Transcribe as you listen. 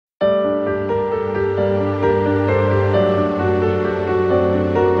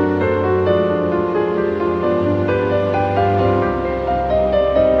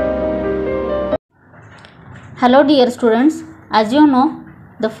Hello dear students, as you know,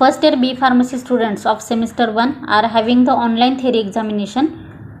 the first year B.Pharmacy students of semester 1 are having the online theory examination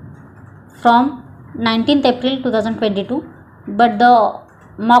from 19th April 2022, but the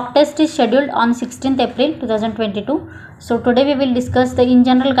mock test is scheduled on 16th April 2022. So today we will discuss the in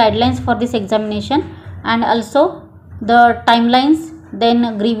general guidelines for this examination and also the timelines,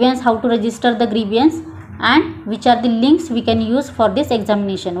 then grievance, how to register the grievance, and which are the links we can use for this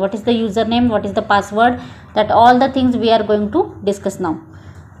examination, what is the username, what is the password, that all the things we are going to discuss now.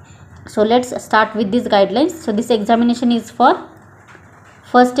 So let's start with these guidelines. So this examination is for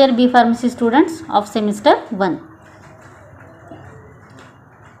first year B.Pharmacy students of semester 1.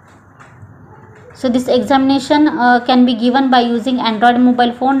 So this examination can be given by using Android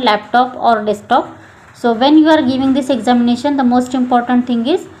mobile phone, laptop or desktop. So when you are giving this examination, the most important thing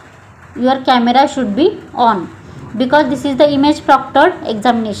is your camera should be on, because this is the image proctored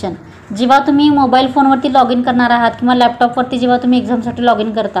examination. जेव्हा तुम्ही mobile फोनवरती log in करणार आहात किंवा लॅपटॉपवरती जेव्हा तुम्ही एक्झामसाठी लॉग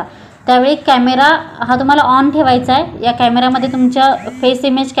इन करता त्यावेळी कॅमेरा हा तुम्हाला ऑन ठेवायचा आहे. या कॅमेऱ्यामध्ये तुमच्या फेस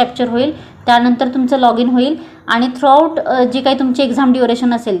इमेज कॅप्चर होईल, त्यानंतर तुमचं लॉग इन होईल आणि थ्रूआउट जी काही तुमची एक्झाम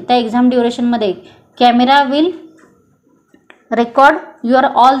ड्युरेशन असेल त्या exam ड्युरेशनमध्ये camera will record your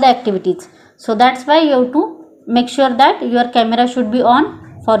all the activities. So that's why you have to make sure that your camera should be on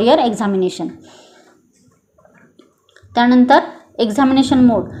for your examination. त्यानंतर examination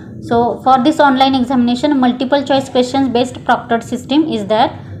mode. So for this online examination multiple choice questions based proctored system is there.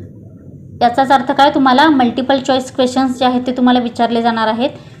 याचाच अर्थ काय, तुम्हाला multiple choice questions जे आहेत ते तुम्हाला विचारले जाणार आहेत.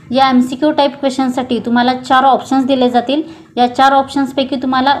 या MCQ टाईप क्वेश्चनसाठी तुम्हाला 4 ऑप्शन्स दिले जातील. या 4 ऑप्शन्सपैकी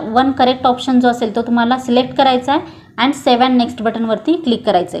तुम्हाला 1 करेक्ट ऑप्शन जो असेल तो तुम्हाला सिलेक्ट करायचा आहे and save and next बटनवरती click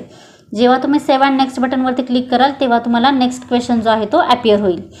करायचं आहे. जेव्हा तुम्ही सेव्ह अँड नेक्स्ट बटनवरती क्लिक कराल तेव्हा तुम्हाला नेक्स्ट क्वेश्चन जो आहे तो अपियर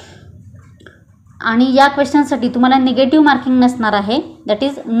होईल. आणि या क्वेश्चनसाठी तुम्हाला निगेटिव्ह मार्किंग नसणार आहे. That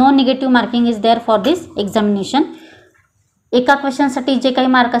is no negative marking is there for this examination. एका क्वेश्चनसाठी जे काही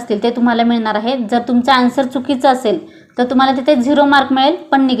मार्क असतील ते तुम्हाला मिळणार आहेत. जर तुमचा आन्सर चुकीचा असेल तर तुम्हाला तिथे 0 मार्क मिळेल,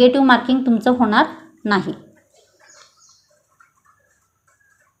 पण निगेटिव्ह मार्किंग तुमचं होणार नाही.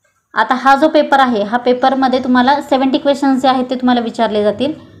 आता हा जो पेपर आहे हा पेपरमध्ये तुम्हाला 70 क्वेश्चन्स जे आहेत ते तुम्हाला विचारले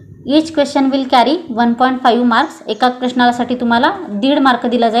जातील. Each question will carry 1.5 marks. एका प्रश्नासाठी तुम्हाला 1.5 मार्क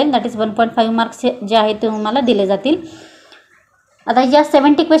दिला जाईल. दॅट इज 1.5 मार्क्स जे आहेत ते तुम्हाला दिले जातील. आता या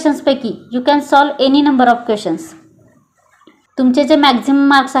 70 क्वेश्चन्सपैकी you can solve any number of questions. तुमचे जे मॅक्झिमम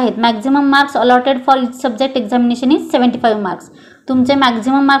मार्क्स आहेत, maximum marks allotted for each subject examination is 75 marks. तुमचे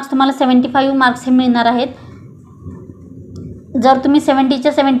मॅक्झिमम मार्क्स तुम्हाला 75 मार्क्स हे मिळणार आहेत. जर तुम्ही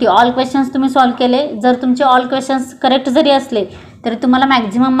 70च्या 70 ऑल क्वेश्चन्स तुम्ही सॉल्व केले, जर तुमचे ऑल क्वेश्चन्स करेक्ट जरी असले तरी तुम्हाला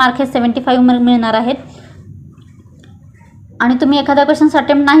मॅक्झिमम मार्क हे 75 मिळणार आहेत. आणि तुम्ही एखादा क्वेश्चन्स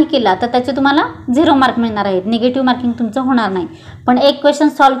अटेम्प्ट नाही केला तर त्याचे तुम्हाला 0 मार्क मिळणार आहेत. निगेटिव्ह मार्किंग तुमचं होणार नाही. पण एक क्वेश्चन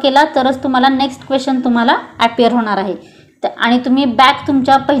सॉल्व केला तरच तुम्हाला नेक्स्ट क्वेश्चन तुम्हाला अपियर होणार आहे. आणि तुम्ही बॅक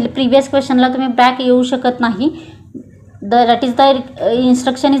तुमच्या प्रिव्हियस क्वेश्चनला तुम्ही बॅक येऊ शकत नाही. That is the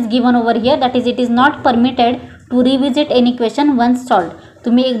instruction is given over here. That is it is not permitted to revisit any question once solve.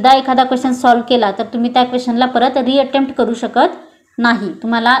 तुम्ही एकदा एखादा क्वेश्चन सॉल्व केला तर तुम्ही त्या क्वेश्चनला परत रिअटेम्प्ट करू शकत नाही.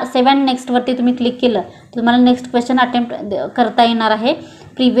 तुम्हाला सेव्ह अँड नेक्स्टवरती तुम्ही क्लिक केलं तर तुम्हाला नेक्स्ट क्वेश्चन अटेम्प्ट करता येणार आहे.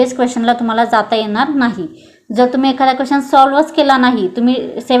 प्रिव्हियस क्वेश्चनला तुम्हाला जाता येणार नाही. जर तुम्ही एखादा क्वेश्चन सॉल्वच केला नाही, तुम्ही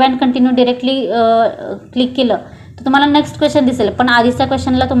save and continue directly click केलं तर तुम्हाला नेक्स्ट क्वेश्चन दिसेल, पण आधीच्या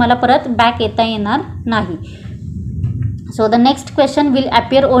क्वेश्चनला तुम्हाला परत बॅक येता येणार नाही. So the next question will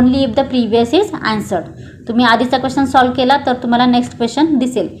appear only if the previous is answered. तुम्ही आधीचा क्वेश्चन सॉल्व केला तर तुम्हाला नेक्स्ट क्वेश्चन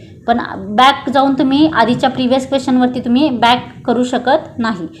दिसेल, पण बॅक जाऊन तुम्ही आधीच्या प्रिव्हियस क्वेश्चनवरती तुम्ही बॅक करू शकत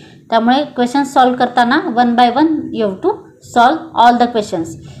नाही. त्यामुळे क्वेश्चन सॉल्व करताना 1 by 1 you have to solve all the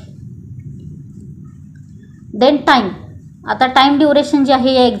questions. Then time. आता टाईम ड्युरेशन जे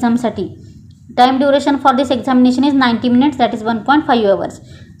आहे या एक्झामसाठी, time duration for this examination is 90 minutes, that is 1.5 hours.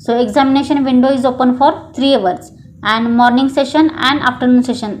 So examination window is open for 3 hours and morning session and afternoon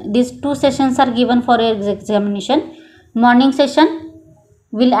session. These 2 sessions are given for your examination. Morning session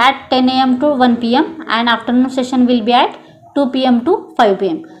will at 10 AM to 1 PM and afternoon session will be at 2 PM to 5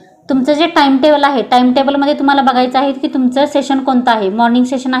 PM. तुमचं जे time table आहे, time टेबलमध्ये तुम्हाला बघायचं आहे की तुमचं session कोणतं आहे, मॉर्निंग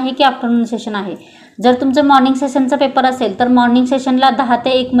सेशन आहे की आफ्टरनून सेशन आहे. जर तुमचं मॉर्निंग सेशनचा पेपर असेल तर मॉर्निंग सेशनला 10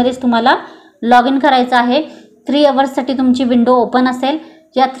 ते 1 मध्येच तुम्हाला लॉग इन करायचं आहे. 3 hours तुमची विंडो ओपन असेल.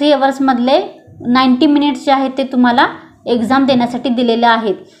 या 3 hours मधले 90 minutes जे आहेत ते तुम्हाला एक्झाम देण्यासाठी दिलेले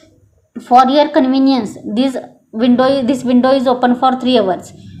आहेत. For your convenience this window is open for 3 hours,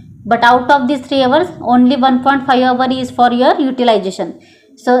 but out of this 3 hours only 1.5 hour is for your utilisation.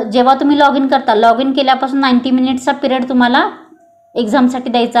 So जेव्हा तुम्ही लॉग इन करता, लॉग इन केल्यापासून 90 minutesचा पिरियड तुम्हाला एक्झामसाठी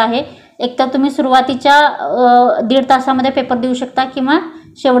द्यायचा आहे. एक तर तुम्ही सुरुवातीच्या 1.5 तासामध्ये पेपर देऊ शकता किंवा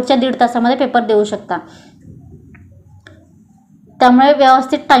शेवटच्या 1.5 तासामध्ये पेपर देऊ शकता. त्यामुळे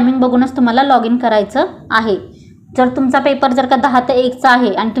व्यवस्थित टायमिंग बघूनच तुम्हाला लॉग इन करायचं आहे. जर तुमचा पेपर जर का 10 ते 1चा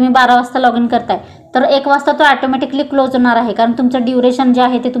आहे आणि तुम्ही 12 वाजता लॉग इन करताय तर 1 वाजता तो ऑटोमॅटिकली क्लोज होणार आहे, कारण तुमचं ड्युरेशन जे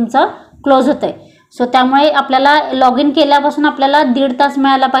आहे ते तुमचं क्लोज होतं आहे. सो त्यामुळे आपल्याला लॉग इन केल्यापासून आपल्याला 1.5 तास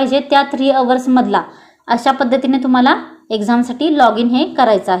मिळाला पाहिजे त्या 3 अवर्समधला. अशा पद्धतीने तुम्हाला एक्झामसाठी लॉग इन हे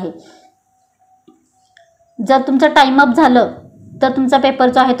करायचं आहे. जर तुमचं टाइम अप झालं तर तुमचा पेपर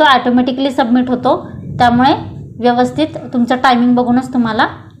जो आहे तो ऑटोमॅटिकली सबमिट होतो. त्यामुळे व्यवस्थित तुमचं टायमिंग बघूनच तुम्हाला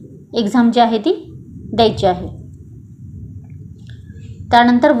एक्झाम जी आहे ती द्यायची आहे.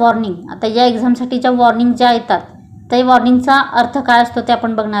 त्यानंतर वॉर्निंग. आता या एक्झामसाठी ज्या वॉर्निंग ज्या येतात त्या वॉर्निंगचा अर्थ काय असतो ते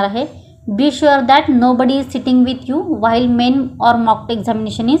आपण बघणार आहे. Be sure that no body is sitting with you while main or mock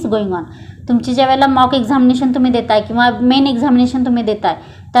examination is going on. तुमची ज्या वेळेला मॉक एक्झामिनेशन तुम्ही देताय किंवा मेन एक्झामिनेशन तुम्ही देताय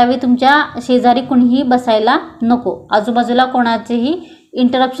त्यावेळी तुमच्या शेजारी कुणीही बसायला नको, आजूबाजूला कोणाचेही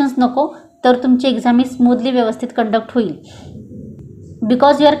इंटरप्शन्स नको, तर तुमची एक्झाम ही स्मूथली व्यवस्थित कंडक्ट होईल.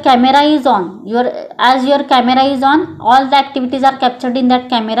 Because your camera is on, as your camera is on, all the activities are captured in that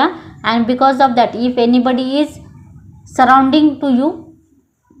camera, and because of that if anybody is surrounding to you,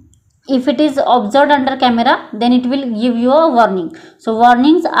 if it is observed under camera, then it will give you a warning. So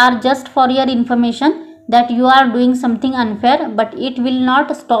warnings are just for your information that you are doing something unfair, but it will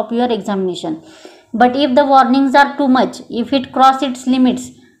not stop your examination. But if the warnings are too much, if it cross its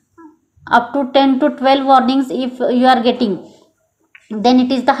limits, up to 10 to 12 warnings if you are getting, then it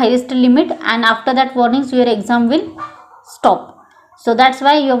is the highest limit, and after that warnings your exam will stop. So that's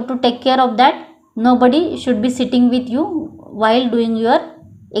why you have to take care of that. Nobody should be sitting with you while doing your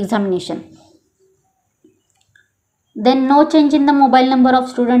examination. Then no change in the mobile number of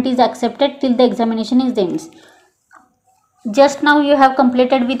student is accepted till the examination is ends. Just now you have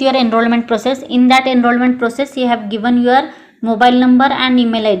completed with your enrollment process. In that enrollment process you have given your mobile number and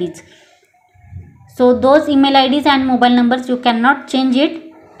email IDs. So those email IDs and mobile numbers you cannot change it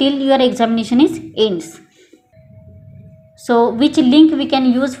till your examination is ends. So which link we can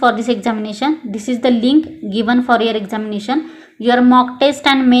use for this examination? This is the link given for your examination. Your mock test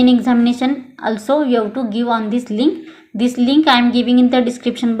and main examination also you have to give on this link. This link I am giving in the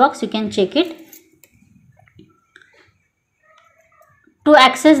description box, you can check it. To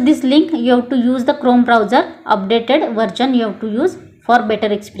access this link you have to use the Chrome browser, updated version you have to use for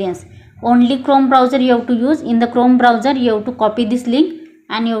better experience. Only Chrome browser you have to use. In the Chrome browser you have to copy this link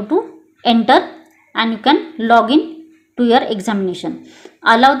and you have to enter, and you can log in to your examination.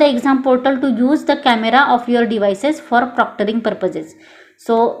 Allow the exam portal to use the camera of your devices for proctoring purposes.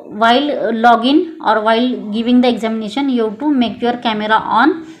 So while login or while giving the examination you have to make your camera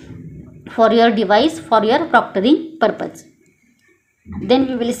on for your device for your proctoring purpose. Then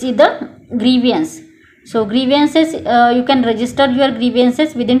we will see the grievance. So grievances, you can register your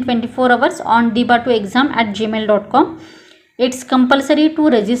grievances within 24 hours on dbatuexam@gmail.com. It's compulsory to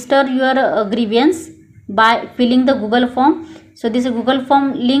register your grievance by filling the Google form. So this Google form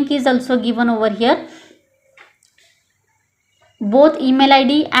link is also given over here. Both email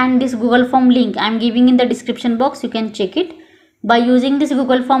ID and this Google form link I am giving in the description box, you can check it. By using this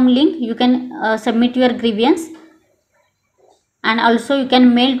Google form link you can submit your grievance, and also you can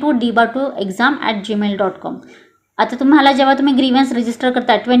mail to dbatuexam@gmail.com. आता तुम्हाला जेव्हा तुम्ही grievance register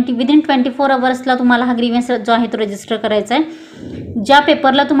करता within 24 अवर्सला तुम्हाला हा grievance जो आहे तो रजिस्टर करायचा आहे. ज्या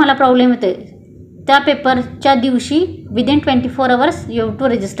पेपरला तुम्हाला प्रॉब्लेम येतोय त्या पेपरच्या दिवशी within 24 hours you have to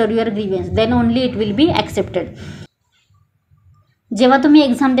register your grievance, then only it will be accepted. जेव्हा तुम्ही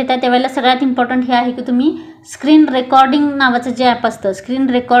एक्झाम देता त्यावेळेला सगळ्यात इम्पॉर्टंट हे आहे की तुम्ही स्क्रीन रेकॉर्डिंग नावाचं जे ॲप असतं, स्क्रीन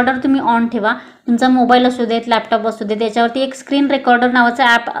रेकॉर्डर तुम्ही ऑन ठेवा. तुमचा मोबाईल असू देत, लॅपटॉप असू दे, त्याच्यावरती एक स्क्रीन रेकॉर्डर नावाचं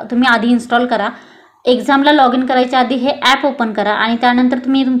ॲप तुम्ही आधी इन्स्टॉल करा. एक्झामला लॉग इन करायच्या आधी हे ॲप ओपन करा आणि त्यानंतर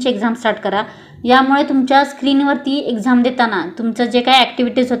तुम्ही तुमची एक्झाम स्टार्ट करा. यामुळे तुमच्या स्क्रीनवरती एक्झाम देताना तुमचं जे काही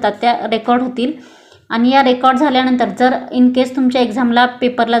ॲक्टिव्हिटीज होतात त्या रेकॉर्ड होतील, आणि या रेकॉर्ड झाल्यानंतर जर इन केस तुमच्या एक्झामला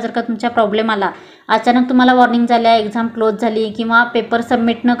पेपरला जर का तुमचा प्रॉब्लेम आला, अचानक तुम्हाला वॉर्निंग झाल्या, एक्झाम क्लोज झाली किंवा पेपर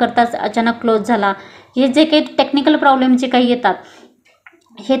सबमिट न करताच अचानक क्लोज झाला, हे जे काही टेक्निकल प्रॉब्लेम जे काही येतात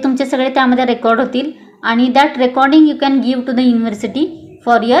हे तुमचे सगळे त्यामध्ये रेकॉर्ड होतील, आणि that recording you can give to the university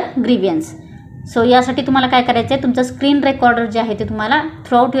for your grievance. So यासाठी तुम्हाला काय करायचं आहे, तुमचं स्क्रीन रेकॉर्डर जे आहे ते तुम्हाला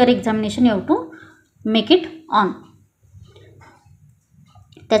through out your examination you have to make it on.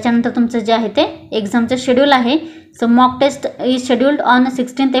 त्याच्यानंतर तुमचं जे आहे ते एक्झामचं शेड्यूल आहे. So mock taste is scheduled on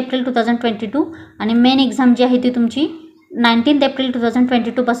 16 April 2022 आणि मेन एक्झाम जी आहे ती तुमची 19 एप्रिल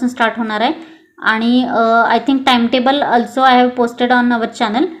 2022 पासून स्टार्ट होणार आहे. आणि I think time table also I have posted on our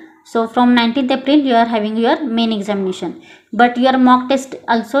channel. So from 19th April you are having your main examination, but your mock test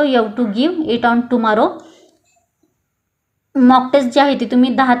also you have to give it on tomorrow. Mock taste जी आहे ती तुम्ही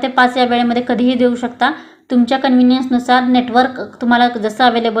 10 ते 5 या वेळेमध्ये कधीही देऊ शकता. तुमच्या कन्व्हिनियन्सनुसार नेटवर्क तुम्हाला जसं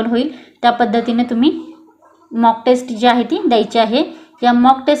अवेलेबल होईल त्या पद्धतीने तुम्ही मॉक टेस्ट जी आहे ती द्यायची आहे. या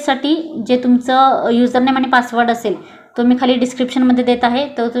मॉक टेस्टसाठी जे तुमचं युजरनेम आणि पासवर्ड असेल तो मी खाली डिस्क्रिप्शनमध्ये देत आहे,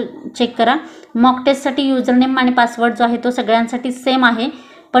 तो चेक करा. मॉक टेस्टसाठी युजरनेम आणि पासवर्ड जो आहे तो सगळ्यांसाठी सेम आहे,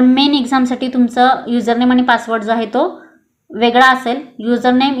 पण मेन एक्झामसाठी तुमचं युजरनेम आणि पासवर्ड जो आहे तो वेगळा असेल.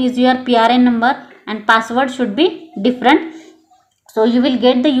 Username is your PRN number and password should be different. So you will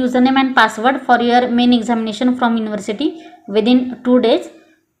get the username and password for your main examination from university within 2 days.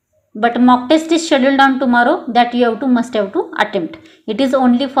 But mock test is scheduled on tomorrow that you must have to attempt. It is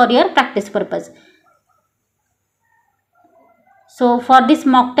only for your practice purpose. So for this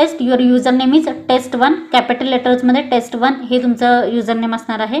mock test your username is test1 capital letters मध्ये test1 हे तुमचं username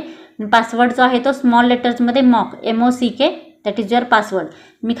असणार आहे. Password जो आहे तो small letters मध्ये mock MOCK that is your password.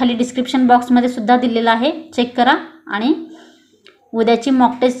 मी खाली डिस्क्रिप्शन बॉक्स मध्ये सुद्धा दिलेला आहे, चेक करा. आणि उद्याची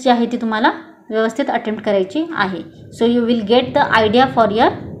मॉक टेस्ट जी आहे ती तुम्हाला व्यवस्थित अटेम्प्ट करायची आहे. So you will get the idea for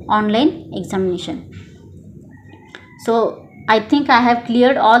your online examination. So I think I have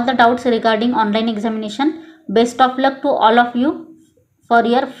cleared all the doubts regarding online examination. Best of luck to all of you for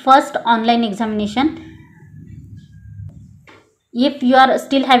your first online examination. If you are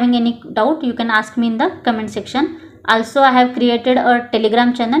still having any doubt, you can ask me in the comment section. Also, I have created a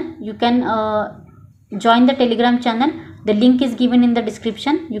Telegram channel. You can join the Telegram channel. The link is given in the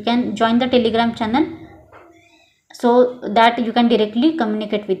description. You can join the Telegram channel so that you can directly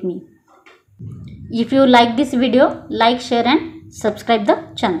communicate with me. If you like this video, like, share and subscribe the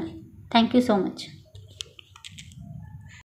channel. Thank you so much.